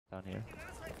Down here.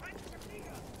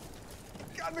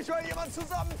 Kann mich mal jemand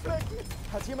zusammenflecken?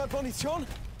 Hat jemand Munition?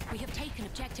 We have taken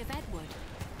objective Edward.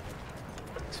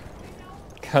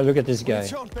 God, look at this guy.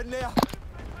 Munition, bin leer.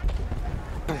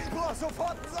 Ich brauche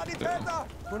sofort einen Sanitäter.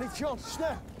 Munition,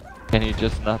 schnell. Can you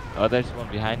just not... Oh, there's one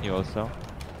behind you also.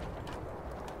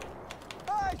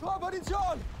 Hey, ich brauche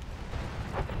Munition.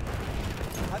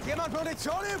 Hat jemand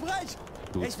Munition übrig?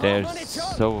 Dude, Ich brauche they're Munition.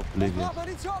 so Ich oblivious. brauche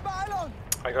Munition, Beeilung.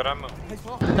 I got ammo. Ich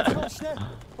brauche Munition, schnell.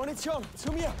 Munition,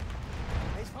 zu mir.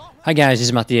 Hi guys, this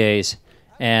is Mattias,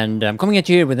 and I'm coming at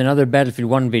you here with another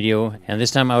Battlefield 1 video, and this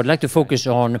time I would like to focus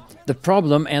on the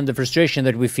problem and the frustration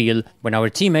that we feel when our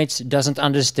teammates doesn't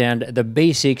understand the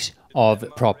basics of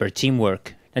proper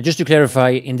teamwork. Now, just to clarify,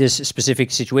 in this specific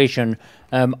situation,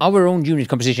 our own unit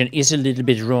composition is a little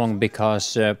bit wrong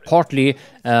because partly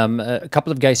a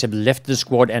couple of guys have left the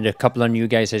squad and a couple of new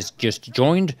guys has just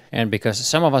joined, and because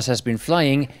some of us has been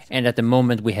flying, and at the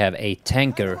moment we have a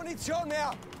tanker. Munition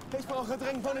mehr. Ich brauche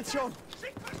dringend Munition.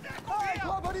 Ich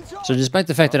brauche Munition. So despite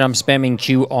the fact that I'm spamming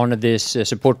Q on this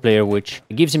support player, which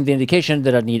gives him the indication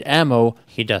that I need ammo,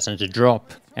 he doesn't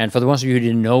drop. And for the ones of you who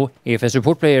didn't know, if a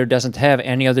support player doesn't have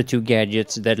any other two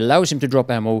gadgets that allows him to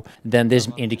drop ammo, then this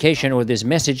indication or this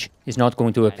message is not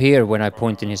going to appear when I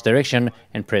point in his direction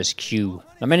and press Q.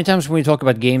 Now, many times when we talk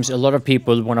about games, a lot of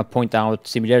people want to point out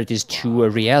similarities to a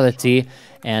reality,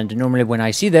 and normally when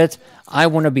I see that, I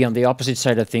want to be on the opposite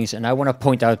side of things, and I want to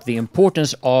point out the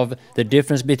importance of the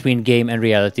difference between game and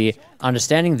reality,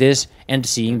 understanding this and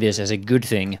seeing this as a good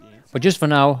thing. But just for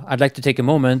now, I'd like to take a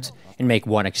moment and make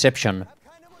one exception.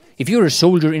 If you're a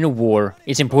soldier in a war,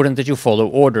 it's important that you follow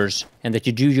orders and that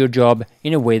you do your job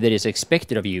in a way that is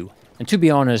expected of you. And to be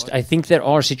honest, I think there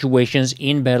are situations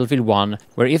in Battlefield 1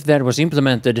 where if that was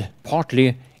implemented,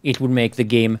 partly it would make the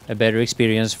game a better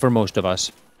experience for most of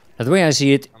us. Now, the way I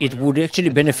see it, it would actually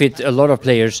benefit a lot of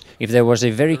players if there was a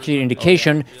very clear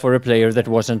indication for a player that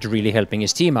wasn't really helping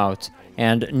his team out.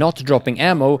 And not dropping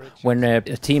ammo when a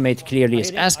teammate clearly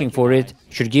is asking for it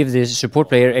should give this support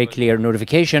player a clear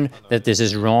notification that this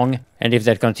is wrong, and if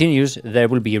that continues, there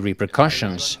will be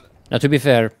repercussions. Now, to be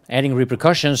fair, adding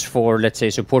repercussions for, let's say,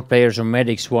 support players or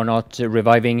medics who are not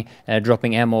reviving,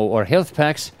 dropping ammo or health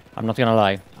packs, I'm not gonna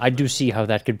lie, I do see how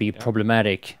that could be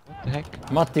problematic. What the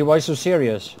heck? Matti, why so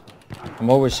serious? I'm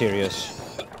always serious.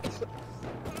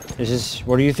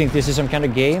 What do you think, this is some kind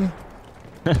of game?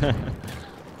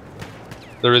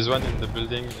 There is one in the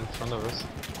building in front of us.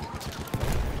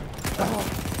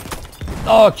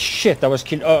 Oh shit, I was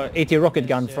killed. AT rocket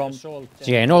gun from... So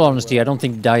yeah, in all honesty, I don't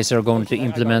think DICE are going to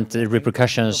implement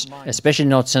repercussions, especially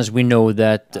not since we know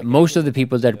that most of the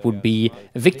people that would be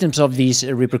victims of these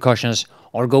repercussions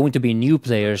are going to be new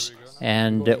players,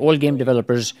 and all game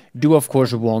developers do of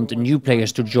course want new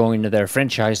players to join their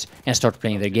franchise and start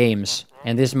playing their games.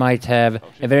 And this might have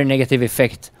a very negative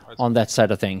effect on that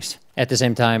side of things. At the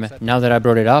same time, now that I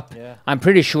brought it up, I'm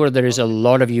pretty sure there is a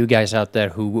lot of you guys out there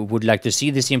who would like to see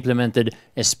this implemented,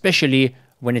 especially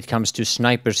when it comes to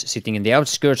snipers sitting in the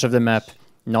outskirts of the map,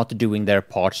 not doing their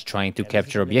parts trying to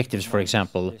capture objectives, for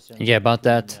example. Yeah, about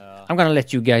that, I'm gonna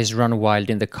let you guys run wild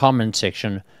in the comment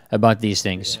section about these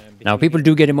things. Now, people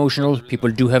do get emotional, people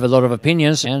do have a lot of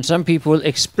opinions, and some people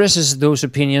expresses those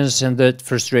opinions and that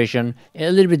frustration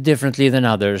a little bit differently than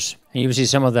others. And you'll see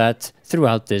some of that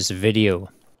throughout this video.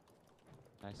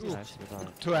 Nice.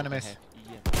 2 enemies.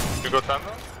 You got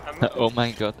ammo? Oh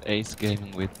my god, Ace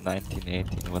Gaming with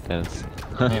 1918, what else?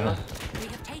 We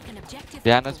have taken objective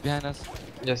Behind us, Edward. behind us.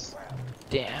 Yes.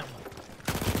 Damn.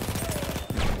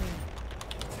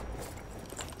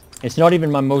 It's not even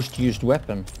my most used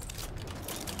weapon.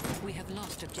 We have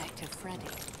lost objective Freddy.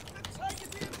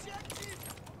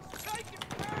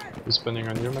 He's spinning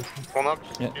on you, Matt. One up.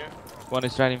 Yeah. One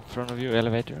is right in front of you,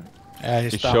 elevator. Yeah,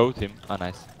 he's You down. showed him. Oh,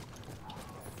 nice.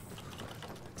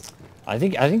 I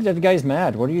think that guy's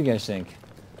mad. What do you guys think?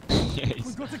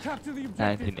 Yes.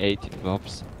 1918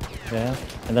 Bobs. Yeah.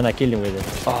 And then I killed him with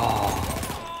it.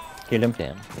 Oh, Kill him.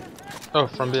 damn. Oh,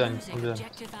 from behind. Losing From behind.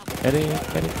 objective Alpha.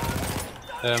 Get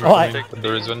it. Oh, I-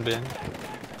 there is one behind.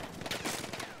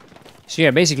 So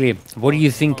yeah, basically, what do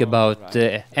you think about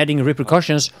adding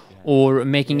repercussions or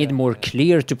making it more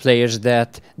clear to players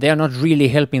that they are not really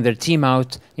helping their team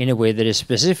out in a way that is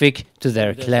specific to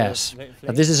their class?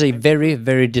 Now, this is a very,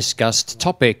 very discussed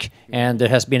topic, and there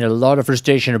has been a lot of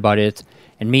frustration about it.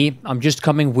 And me, I'm just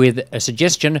coming with a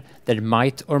suggestion that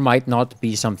might or might not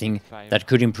be something that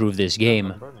could improve this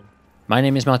game. My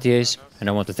name is Mattias, and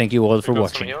I want to thank you all for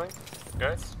watching.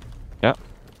 Guys? Yeah.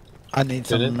 I need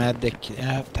Did it? some medic.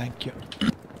 Yeah, thank you.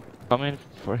 Come in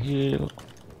for heal.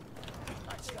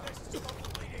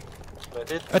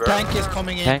 It A tank is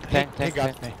coming in. Tank, He- tank, he tank,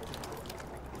 got tank. me.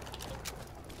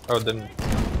 Oh, then.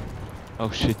 Oh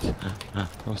shit. I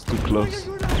was too close.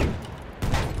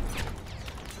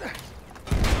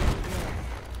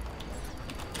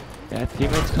 Yeah,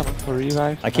 teammates coming for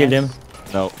revive. I killed him.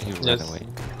 No, he ran Yes. away.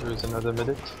 There is another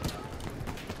medic.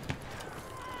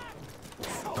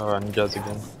 Oh, and gas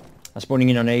again. I'm spawning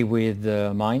in on A with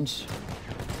mines.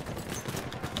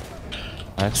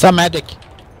 Nice. Some medic.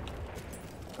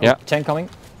 Yeah. Tank coming.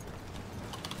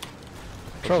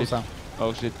 Throw shit. some.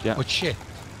 Oh shit, yeah. Oh shit.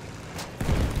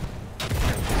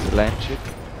 It's land shit.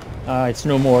 It's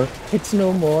no more. It's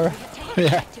no more.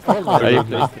 Yeah. Are you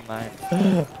placed in mine?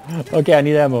 Okay, I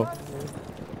need ammo.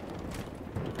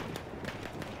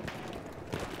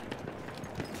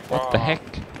 What the heck?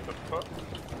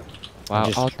 Wow,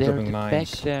 just oh they're dropping the back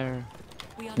mines. there.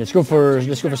 We are Let's go for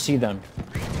C then.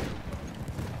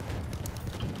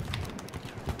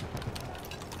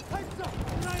 Heads up,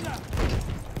 Grenada!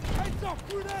 Heads up,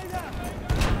 Grenada!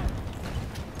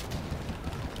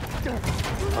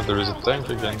 Oh, there is a tank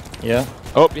again. Yeah.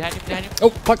 Oh, behind you, behind you. Oh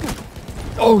fuck.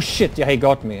 Oh shit! Yeah, he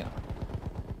got me.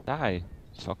 Die.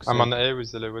 Fuck's I'm sake. on A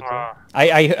with the elevator.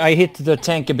 I hit the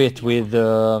tank a bit with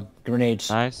grenades.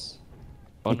 Nice.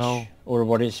 Oh no. Or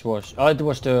what it was. Oh, it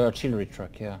was the artillery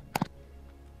truck, yeah.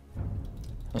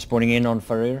 I'm spawning in on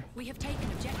Farir. We have taken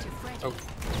objective Freddy. Oh.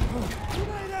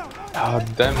 Grenade out! Oh,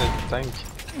 damn it, tank.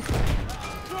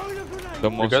 Throwing a grenade!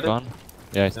 Almost got it? gone.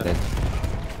 Yeah, it's Yeah. dead.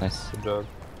 Nice. Good job.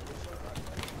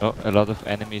 Oh, a lot of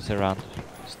enemies around.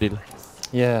 Still.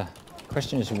 Yeah.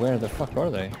 Question is, where the fuck are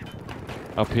they?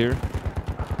 Up here.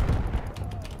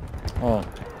 Oh,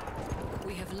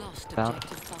 We have lost Down.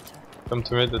 objective butter. Come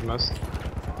to me, that must.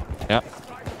 Yeah.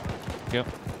 Yep.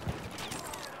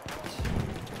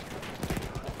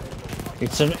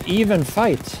 it's an even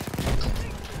fight.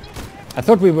 I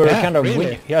thought we were Yeah, kind of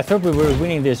really? yeah, I thought we were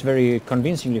winning this very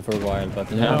convincingly for a while, but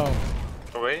no. No.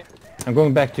 Away? I'm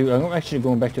actually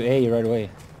going back to A right away.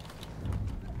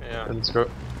 Yeah. Let's go.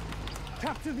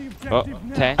 Capture the Oh, objective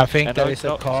now! tank. I think No, there it's is a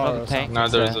not- it's car not or a tank. Now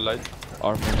it's there is a light.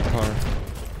 armored car.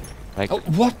 Like, Oh,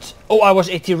 what? Oh, I was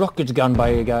 80 rockets gunned by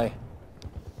a guy.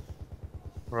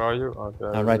 Where are you? Oh,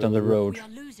 there. Right on the road. We are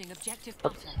losing objective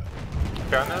butter.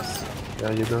 Gunners?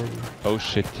 Yeah, you go. oh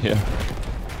shit, yeah.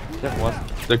 That was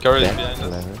The car is that behind us.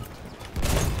 clever.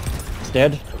 It's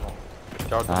dead.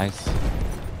 Car down. Nice.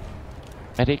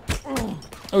 Medic.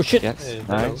 Oh shit. Yes, Hey,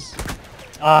 hello. nice.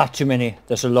 Ah, too many.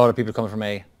 There's a lot of people coming from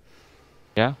A.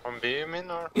 Yeah. On B, you mean,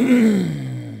 or?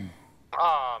 I'm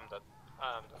dead.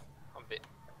 I'm dead. On B.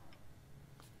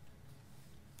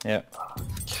 Yeah.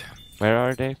 Where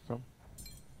are they from?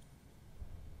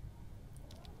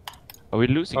 Are we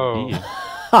losing Oh. B?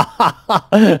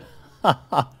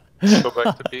 Go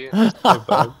back to B. So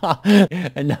bad.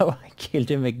 And now I killed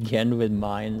him again with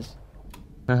mines.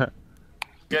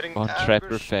 Getting On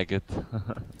trapper faggot.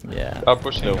 Yeah. I'm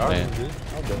pushing No, R man. on B.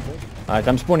 Oh, damn it. Alright,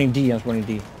 I'm spawning D.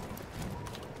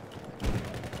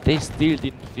 They still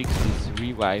didn't fix this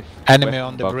revive. Enemy weapon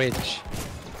on the box. bridge.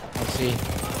 I'll see.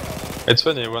 It's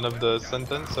funny, one of the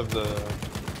sentence of the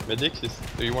medic is,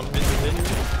 do you want me to heal you?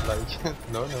 Like,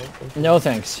 no, no. thank you. No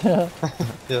thanks.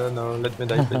 Yeah, no, let me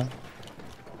die, please.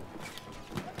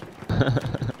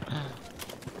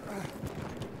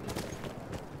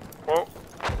 Whoa.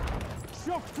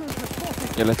 Shock trooper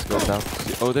spotted! Yeah, let's go down.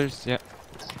 Oh, there's, yeah.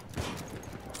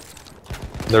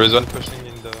 There is one pushing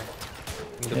in the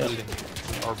Yeah. building.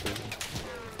 In our building.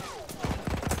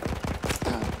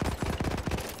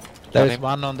 There Got is him.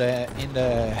 one on the in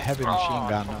the heavy machine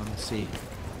gun on C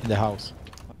in the house.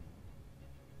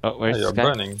 Oh, where's Hey, you're this guy?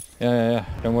 burning. Yeah.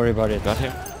 Don't worry about it. Got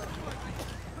him.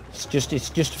 It's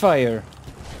just fire.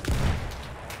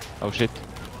 Oh shit.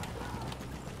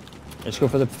 Let's go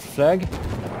for the flag.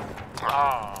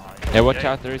 Yeah, watch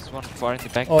out, there is one far in the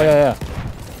back. Oh yeah.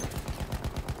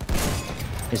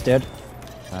 He's dead.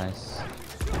 Nice.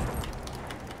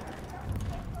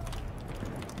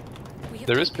 We have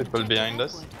There is taken people objective behind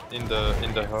us Edward.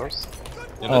 in the house.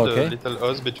 You Oh, know okay. the little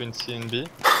house between C and B?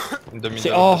 In the middle See,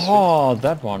 of the street. oh,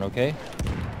 that one. Okay.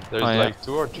 There's Oh, yeah. like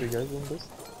 2 or 3 guys in this.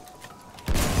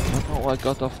 Oh no, I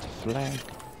got off the flag.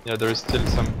 Yeah, there is still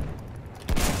some.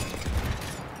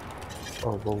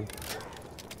 Oh, whoa.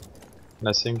 And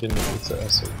I think it's an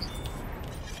assault.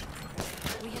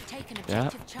 We have taken Yeah.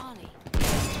 objective Charlie.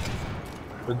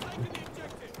 But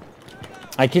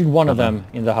I killed one of them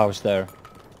in the house there.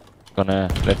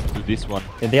 Let's do this one.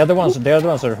 Yeah, the other ones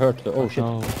are hurt. Though. Oh shit.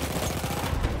 No.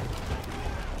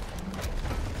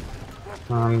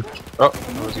 oh,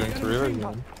 I was going to river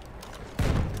again.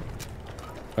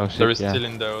 Oh shit, There is yeah. still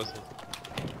in the house.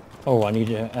 Oh, I need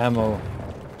ammo.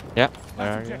 Yeah.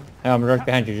 Where are you? Yeah, I'm right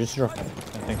behind you. Just drop it,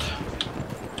 I think.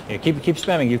 Yeah, keep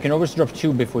spamming. You can always drop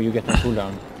 2 before you get the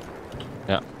cooldown.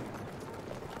 Yeah.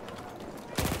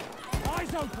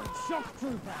 Eyes open, shock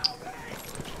trooper.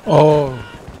 Oh,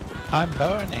 I'm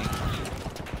burning.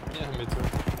 Yeah, me too.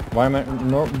 Why am I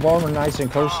warm and nice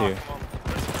and close here?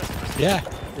 Yeah,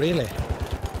 really.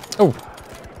 Oh,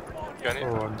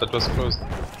 Oh, that was close.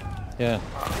 yeah.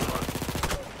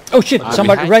 Oh shit!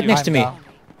 Somebody behind right you. next to me. I'm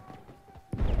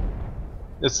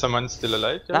Is someone still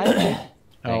alive? Nice. Oh,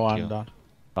 Thank I'm you. done.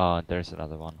 Oh, there's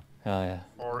another one. Oh yeah.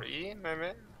 Or E,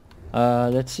 maybe?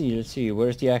 Let's see.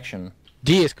 Where's the action?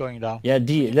 D is going down. Yeah,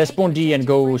 D. Let's spawn D and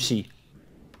go C.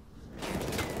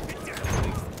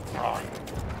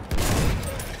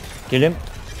 Kill him.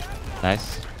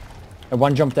 Nice.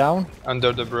 One jump down.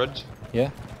 Under the bridge.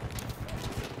 Yeah.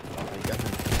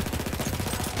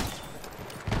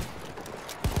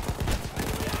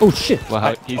 Oh shit!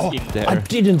 Wow, he's in I there.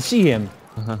 didn't see him.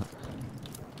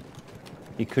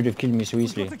 He could have killed me so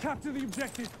easily. To capture the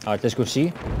objective. Alright, let's go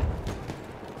C.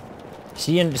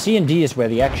 C and D is where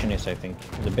the action is, I think.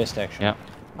 The best action. Yeah.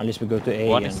 Unless we go to A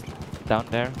One and... is down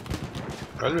there.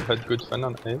 Well, we had good fun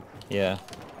on A. Yeah.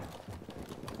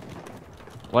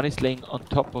 One is laying on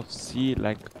top of C,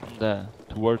 like on the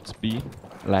towards B,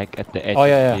 like at the edge Oh,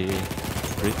 yeah, of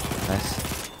the bridge.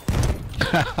 Nice.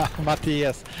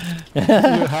 Matthias, you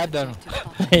had them.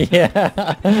 Yeah.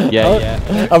 Yeah,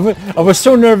 yeah. I was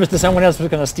so nervous that someone else was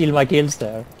gonna steal my kills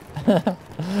there.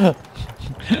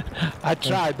 I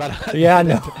tried, but Yeah, I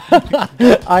know.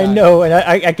 I know, and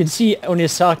I could see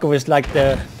Onisaka was like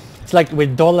the... It's like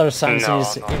with dollar signs. No,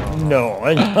 he's- no,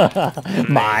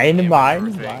 mine.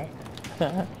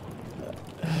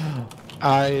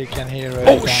 I can hear.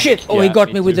 Oh shit! Oh, he Yeah,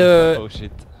 got me with too. the Oh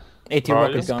shit. 80 Where are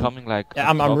rocket He's gun. coming like. Yeah,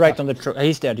 I'm top. right on the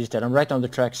he's dead. I'm right on the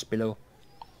tracks below.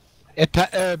 A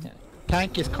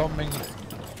tank is coming.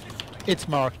 It's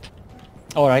marked.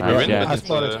 All right, I We yeah, win, yeah. but I it's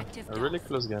spotted. a really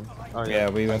close game. Oh, yeah,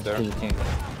 we right went to the team.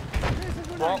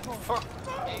 Well, fuck.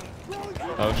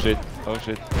 Oh shit. Oh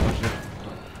shit. Oh shit.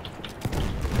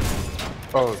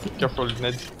 Oh, careful,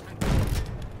 Ned.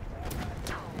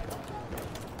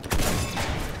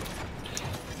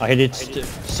 I hit it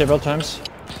several times.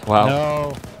 Wow.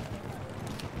 No,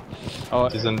 Oh,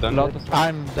 It isn't done lot yet. of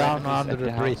I'm down enemies under at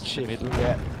the house bridge. in the If middle. you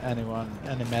get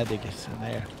any medic is in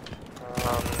there.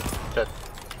 Dead.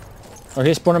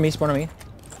 Okay, spawn on me.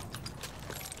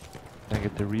 I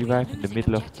get the revive in the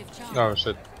middle of. Oh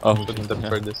shit. Oh, Shouldn't shit. have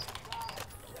tried this.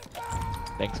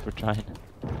 Thanks for trying.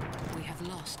 We have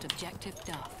lost objective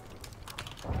Duff.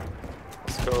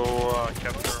 Let's go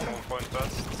capture more point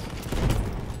west.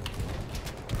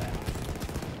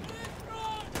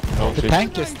 Oh The shit.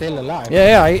 tank is still alive.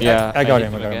 Yeah, Yeah, I got hit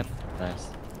him. I got him. again. Nice.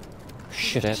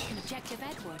 Shit. Dead. Objective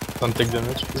Edward. Don't take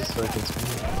damage, please, so I can spin.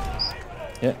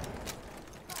 Yeah.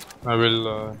 I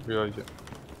will revive you.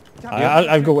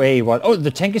 I'll go A. While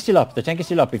the tank is still up.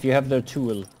 If you have the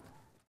tool.